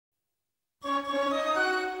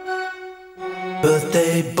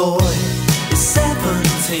Birthday boy is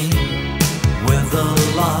 17 with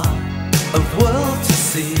a lot of world to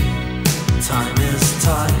see. Time is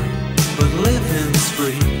tight, but living's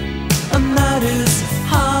free, and that is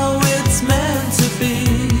how it's meant to be.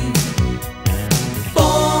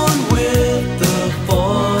 Born with the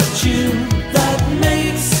fortune that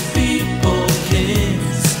makes people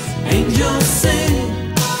kings. Angels sing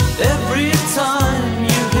every time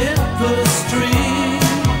you hit the street.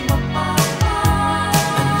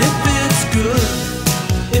 And if it's good,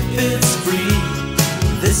 if it's free,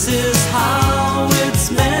 this is how it's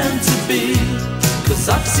meant to be. 'Cause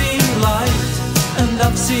I've seen light and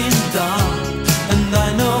I've seen dark, and I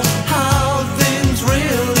know how things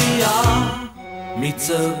really are. Meet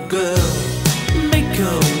a girl, make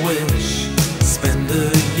a wish, spend a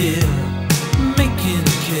year making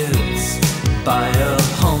kids, buy a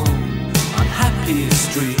home on Happy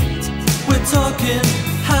Street. We're talking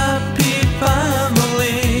happy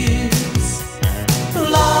families.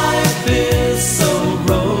 Life is so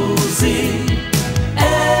rosy,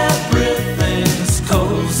 everything's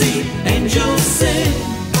cozy. Angels sing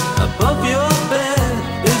above your bed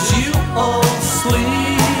as you all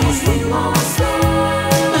sleep.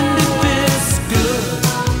 And if it's good,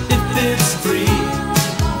 if it's free,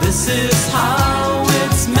 this is how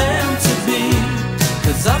it's meant to be.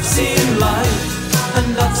 'Cause I've seen light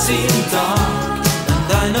and I've seen dark, and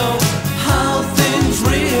I know how things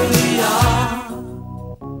really are.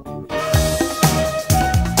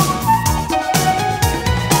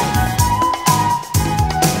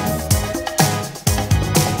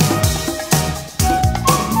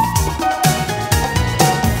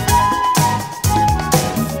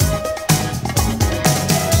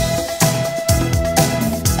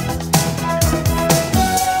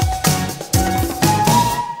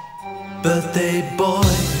 Birthday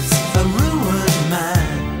boy's a ruined man,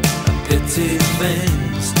 a pity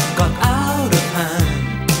things got out of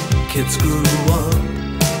hand. Kids grew up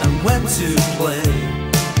and went to play,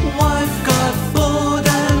 wife got bored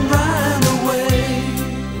and ran away.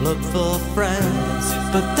 Looked for friends,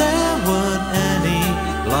 but there weren't any.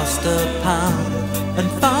 Lost a pound and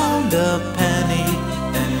found a penny.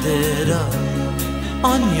 Ended up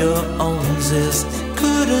on your own, sis.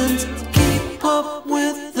 Couldn't keep up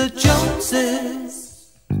with the Joneses.